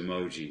lots of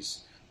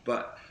emojis.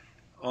 But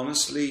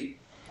honestly,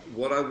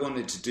 what I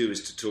wanted to do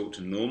is to talk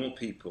to normal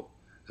people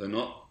who are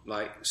not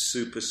like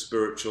super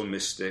spiritual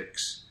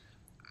mystics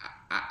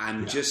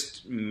and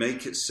just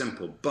make it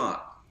simple.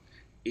 But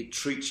it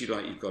treats you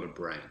like you've got a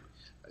brain.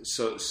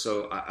 So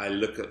I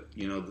look at,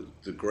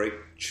 the great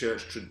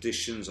church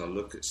traditions, I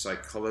look at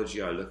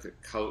psychology, I look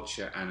at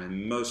culture, and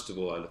then most of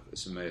all, I look at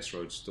this Emmaus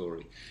Road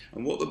story.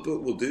 And what the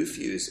book will do for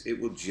you is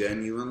it will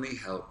genuinely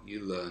help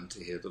you learn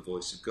to hear the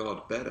voice of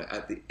God better.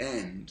 At the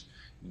end,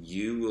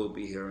 you will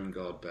be hearing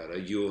God better.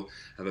 You'll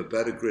have a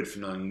better grid for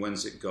knowing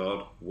when's it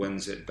God,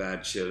 when's it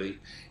bad chili,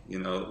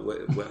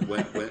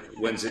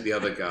 when's it the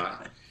other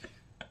guy.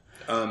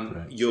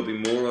 Right. You'll be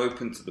more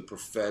open to the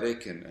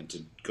prophetic and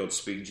to God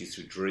speaking to you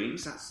through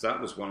dreams. That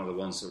was one of the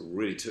ones that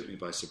really took me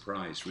by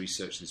surprise,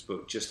 researching this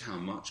book, just how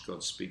much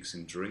God speaks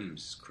in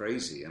dreams. It's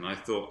crazy. And I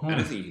thought,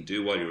 anything you can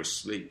do while you're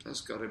asleep, that's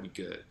got to be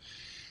good.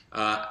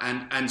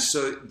 And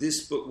so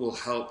this book will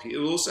help you.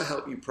 It will also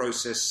help you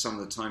process some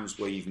of the times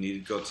where you've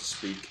needed God to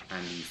speak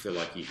and you feel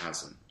like he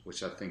hasn't,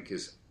 which I think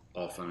is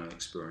often an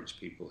experience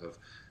people have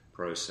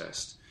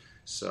processed.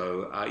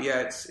 So,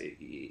 it's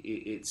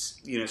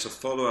a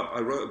follow-up.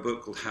 I wrote a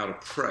book called How to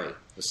Pray,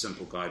 A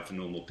Simple Guide for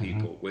Normal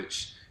People,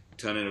 which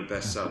turned into a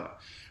bestseller.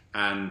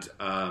 And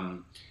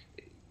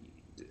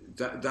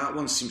that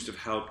one seems to have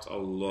helped a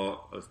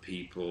lot of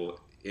people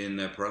in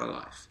their prayer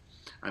life.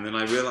 And then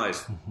I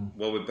realized,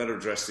 well, we'd better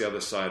address the other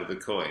side of the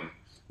coin.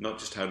 Not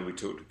just how do we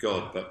talk to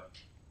God, but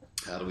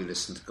how do we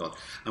listen to God?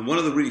 And one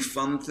of the really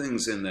fun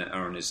things in there,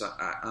 Aaron, is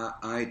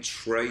I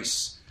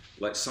trace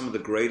like some of the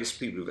greatest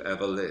people who've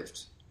ever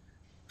lived,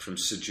 from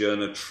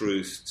Sojourner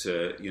Truth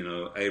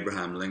to,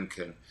 Abraham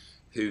Lincoln,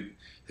 who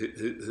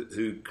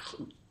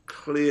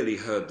clearly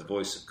heard the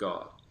voice of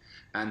God.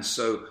 And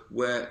so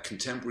where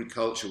contemporary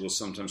culture will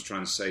sometimes try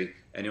and say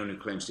anyone who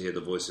claims to hear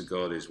the voice of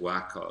God is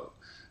wacko,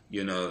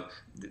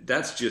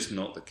 that's just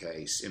not the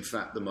case. In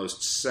fact, the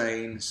most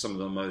sane, some of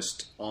the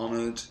most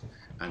honored,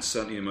 and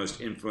certainly the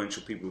most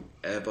influential people who've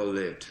ever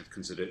lived have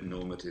considered it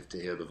normative to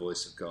hear the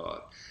voice of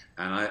God.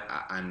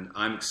 And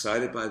I'm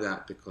excited by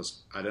that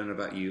because I don't know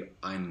about you,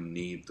 I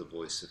need the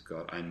voice of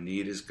God. I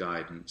need his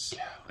guidance.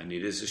 I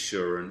need his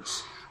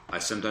assurance. I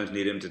sometimes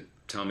need him to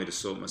tell me to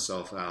sort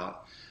myself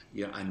out.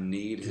 I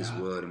need his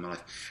word in my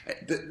life.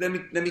 Let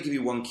me give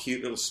you one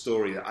cute little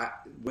story.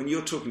 When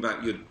you're talking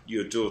about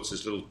your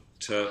daughter's little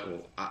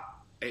turtle,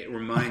 it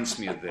reminds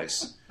me of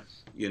this,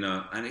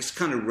 and it's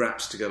kind of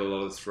wraps together a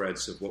lot of the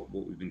threads of what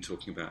we've been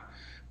talking about.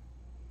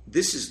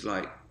 This is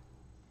like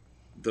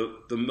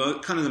the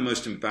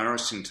most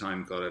embarrassing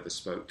time God ever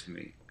spoke to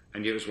me,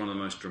 and yet it was one of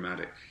the most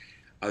dramatic.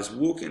 I was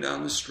walking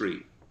down the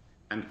street,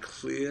 and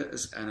clear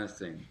as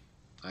anything,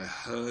 I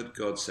heard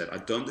God said, I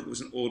don't think it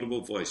was an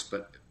audible voice,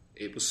 but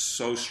it was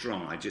so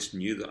strong, I just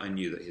knew that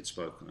he had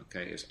spoken,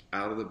 okay? It was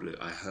out of the blue.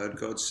 I heard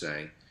God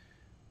say,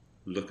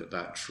 look at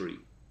that tree.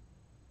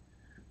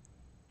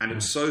 And it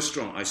was so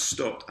strong, I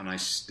stopped and I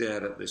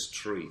stared at this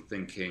tree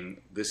thinking,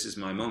 this is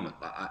my moment.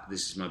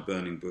 This is my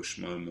burning bush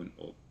moment,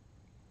 or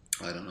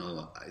I don't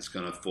know, it's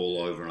going to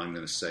fall over and I'm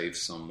going to save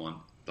someone.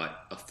 Like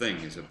a thing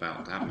is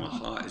about to happen. My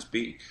heart is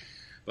beating.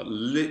 But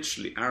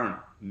literally, Aaron,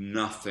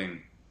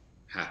 nothing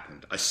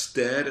happened. I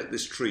stared at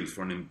this tree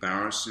for an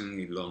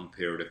embarrassingly long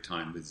period of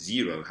time with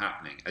zero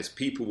happening as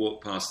people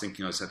walked past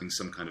thinking I was having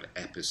some kind of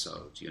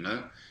episode,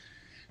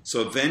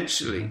 So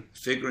eventually,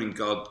 figuring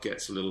God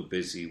gets a little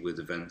busy with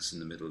events in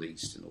the Middle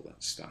East and all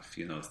that stuff,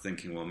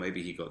 thinking, well,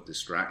 maybe he got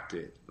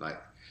distracted.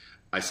 Like,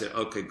 I said,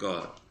 okay,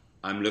 God,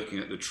 I'm looking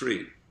at the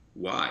tree.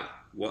 Why?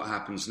 What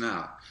happens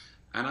now?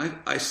 And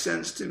I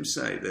sensed him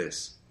say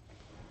this.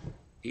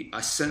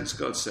 I sensed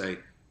God say,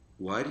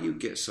 why do you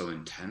get so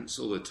intense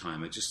all the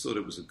time? I just thought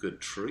it was a good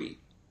tree.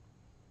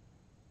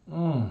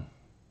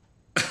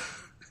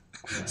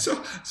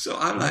 So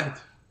I'm like,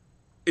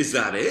 is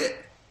that it?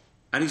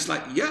 And he's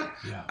like, yeah.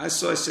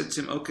 So I said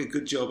to him, okay,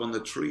 good job on the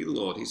tree,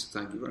 Lord. He said,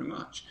 thank you very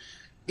much.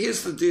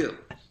 Here's the deal.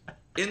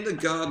 In the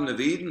Garden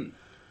of Eden,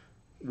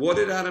 what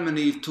did Adam and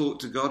Eve talk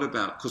to God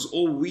about? Because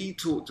all we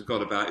talk to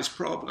God about is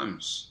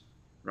problems,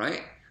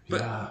 right?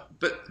 But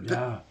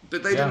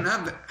they didn't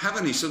have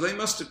any, so they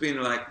must have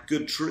been like,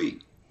 good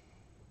tree.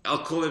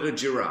 I'll call it a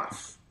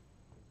giraffe.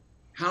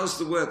 How's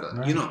the weather?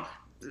 Right.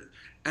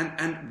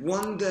 And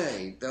one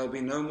day there'll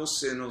be no more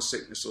sin or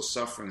sickness or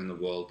suffering in the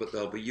world, but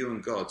there'll be you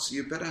and God. So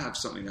you better have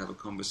something to have a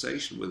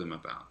conversation with him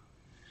about.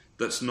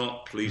 That's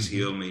not, please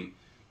heal me,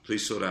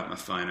 please sort out my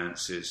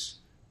finances,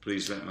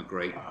 please let my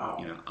great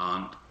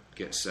aunt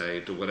get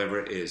saved, or whatever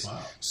it is.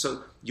 Wow.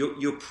 So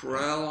your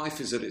prayer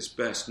life is at its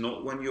best,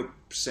 not when you're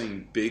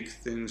saying big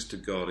things to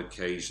God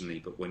occasionally,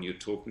 but when you're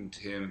talking to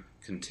him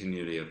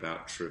continually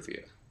about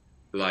trivia.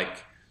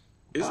 Like,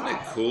 isn't it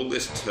cool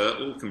this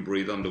turtle can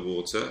breathe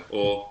underwater?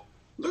 Or,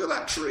 look at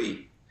that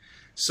tree.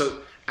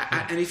 So,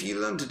 and if you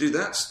learn to do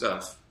that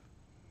stuff,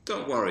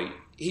 don't worry.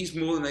 He's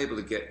more than able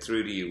to get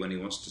through to you when he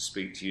wants to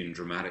speak to you in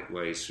dramatic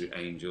ways through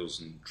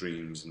angels and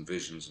dreams and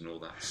visions and all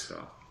that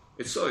stuff.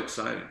 It's so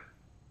exciting.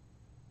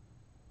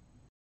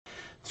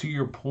 To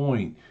your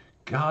point,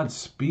 God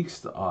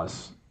speaks to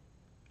us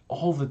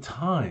all the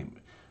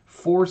time.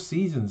 4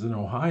 seasons in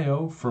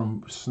Ohio,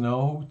 from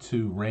snow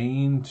to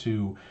rain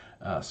to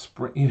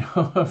spring,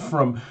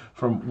 from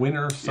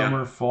winter,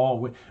 summer,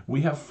 fall.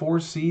 We have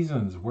 4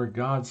 seasons where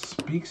God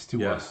speaks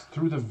to us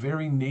through the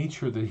very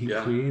nature that he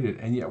created,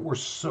 and yet we're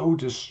so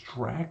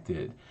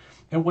distracted.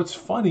 And what's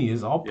funny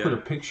is I'll put a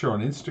picture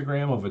on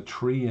Instagram of a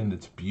tree and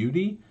its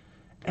beauty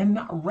and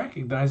not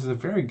recognize the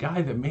very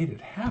guy that made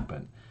it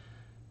happen.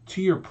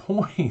 To your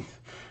point,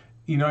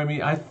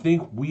 I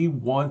think we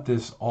want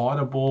this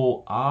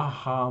audible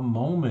aha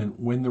moment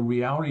when the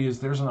reality is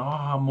there's an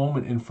aha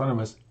moment in front of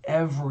us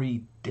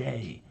every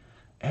day,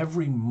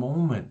 every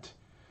moment.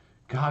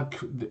 God,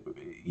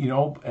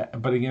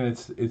 but again,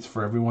 it's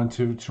for everyone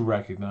to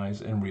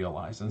recognize and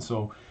realize. And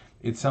so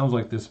it sounds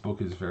like this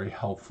book is very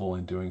helpful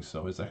in doing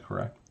so. Is that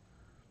correct?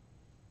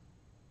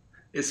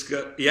 It's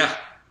good. Yeah.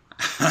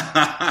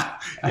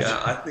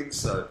 I think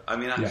so. I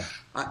mean,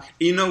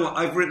 you know what?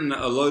 I've written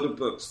a load of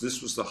books.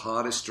 This was the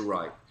hardest to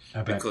write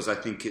because I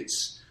think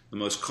it's the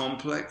most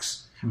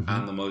complex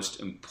and the most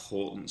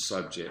important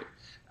subject.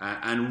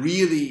 And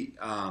really,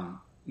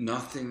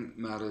 nothing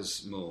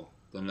matters more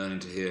than learning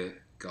to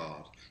hear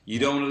God. You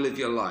don't want to live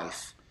your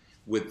life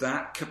with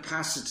that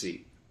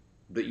capacity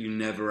that you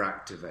never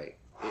activate.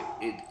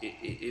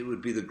 It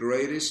would be the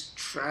greatest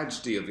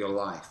tragedy of your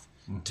life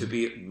to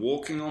be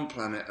walking on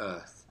planet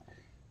Earth,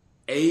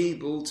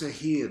 able to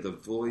hear the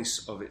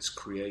voice of its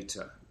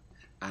creator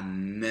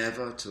and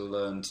never to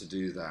learn to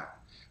do that.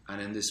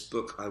 And in this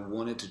book, I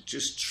wanted to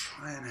just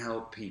try and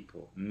help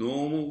people,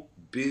 normal,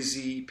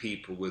 busy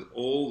people with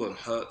all the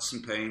hurts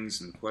and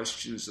pains and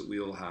questions that we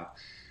all have.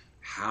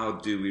 How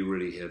do we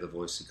really hear the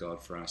voice of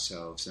God for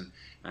ourselves? And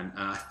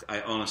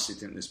I honestly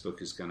think this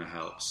book is going to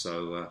help.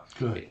 So,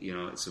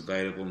 it's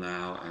available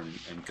now,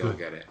 and go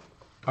get it.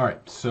 All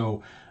right.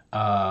 So,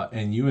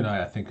 and you and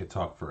I think could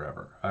talk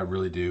forever. I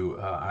really do.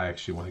 I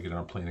actually want to get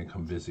on a plane and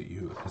come visit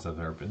you because I've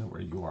never been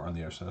where you are on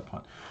the other side of the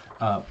pond.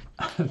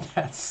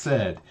 That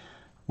said,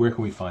 where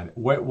can we find it?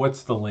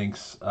 What's the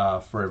links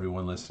for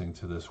everyone listening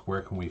to this?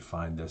 Where can we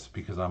find this?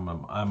 Because I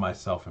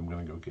myself am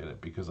going to go get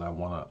it because I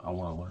want to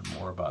learn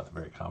more about the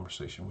very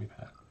conversation we've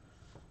had.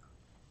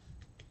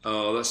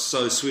 Oh, that's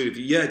so sweet of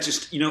you. Yeah,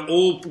 just,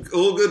 all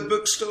good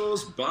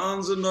bookstores,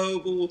 Barnes &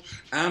 Noble,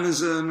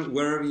 Amazon,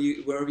 wherever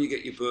you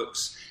get your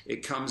books.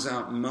 It comes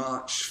out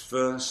March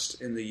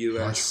 1st in the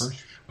US. March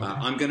 1st? Okay.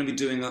 I'm going to be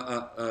doing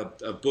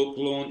a book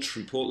launch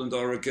from Portland,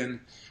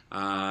 Oregon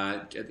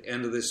at the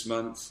end of this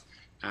month.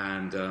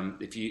 And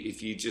if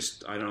you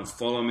just,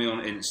 follow me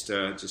on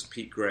Insta, just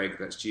Pete Greig,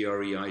 that's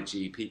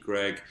Greig, Pete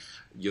Greig,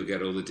 you'll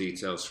get all the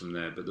details from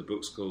there. But the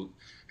book's called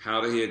How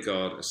to Hear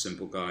God, A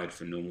Simple Guide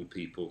for Normal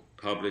People,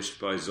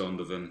 published by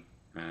Zondervan,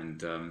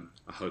 and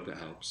I hope it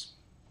helps.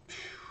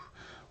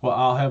 Well,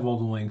 I'll have all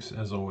the links,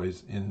 as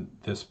always, in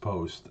this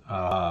post.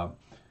 How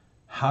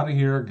to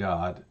Hear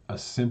God, A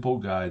Simple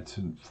Guide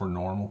for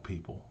Normal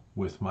People,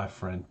 with my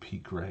friend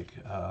Pete Greig.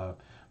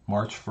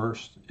 March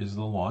 1st is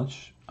the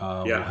launch.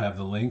 We'll have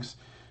the links.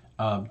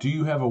 Do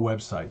you have a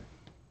website?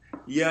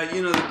 Yeah,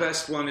 the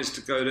best one is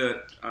to go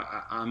to,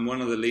 I'm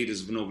one of the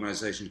leaders of an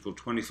organization called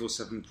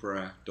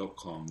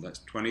 247prayer.com. That's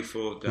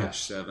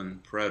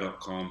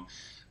 24-7prayer.com.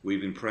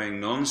 We've been praying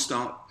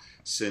nonstop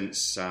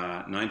since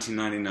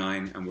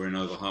 1999, and we're in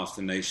over half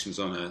the nations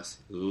on earth.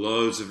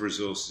 Loads of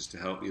resources to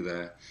help you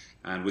there.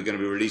 And we're going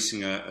to be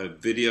releasing a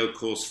video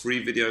course,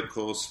 free video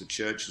course for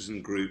churches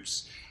and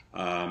groups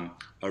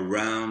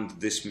around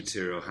this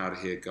material, How to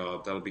Hear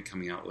God. That'll be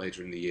coming out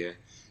later in the year.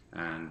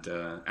 And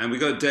we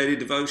got a daily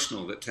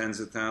devotional that tens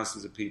of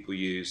thousands of people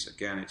use.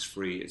 Again, it's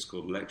free. It's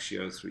called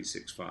Lectio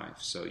 365.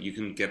 So you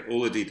can get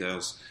all the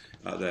details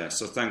there.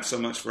 So thanks so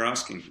much for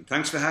asking.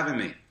 Thanks for having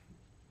me.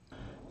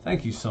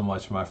 Thank you so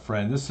much, my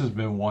friend. This has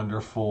been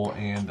wonderful,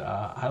 and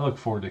I look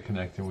forward to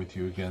connecting with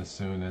you again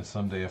soon. And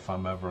someday, if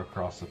I'm ever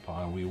across the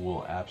pond, we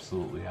will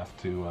absolutely have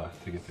to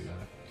get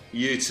together.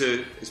 You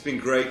too. It's been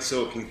great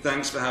talking.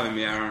 Thanks for having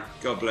me, Aaron.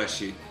 God bless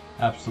you.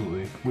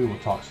 Absolutely. We will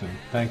talk soon.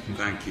 Thank you.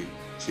 Thank you.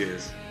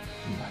 Cheers.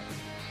 Bye.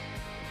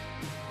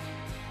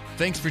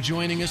 Thanks for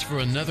joining us for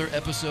another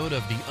episode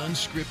of the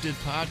Unscripted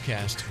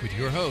podcast with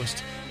your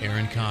host,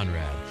 Aaron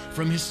Conrad,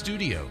 from his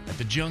studio at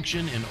the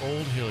Junction in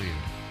Old Hilliard.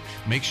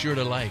 Make sure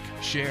to like,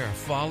 share,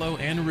 follow,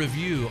 and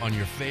review on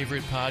your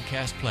favorite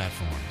podcast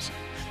platforms.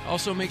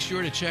 Also, make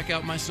sure to check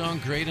out my song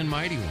Great and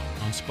Mighty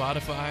One on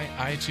Spotify,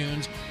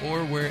 iTunes,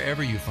 or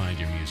wherever you find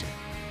your music.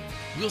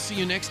 We'll see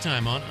you next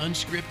time on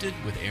Unscripted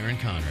with Aaron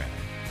Conrad.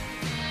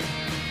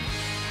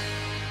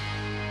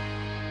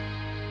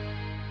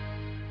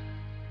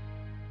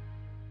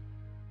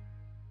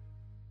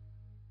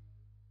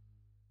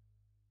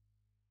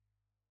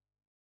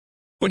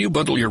 When you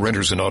bundle your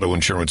renters and auto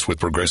insurance with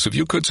Progressive,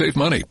 you could save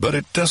money, but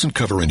it doesn't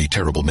cover any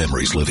terrible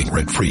memories living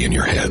rent-free in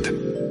your head.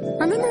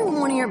 Remember when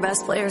one of your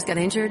best players got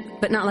injured,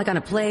 but not like on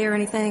a play or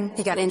anything?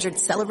 He got injured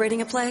celebrating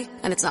a play,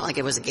 and it's not like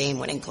it was a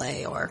game-winning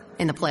play or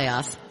in the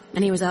playoffs.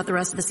 And he was out the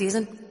rest of the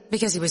season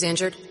because he was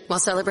injured while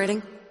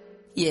celebrating?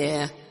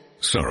 Yeah.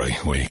 Sorry,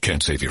 we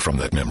can't save you from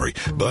that memory,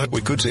 but we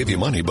could save you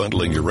money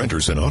bundling your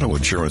renters and auto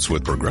insurance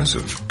with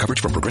Progressive. Coverage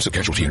from Progressive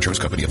Casualty Insurance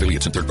Company,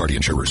 affiliates, and third-party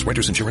insurers.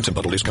 Renters insurance and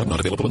bundle discount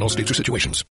not available in all states or situations.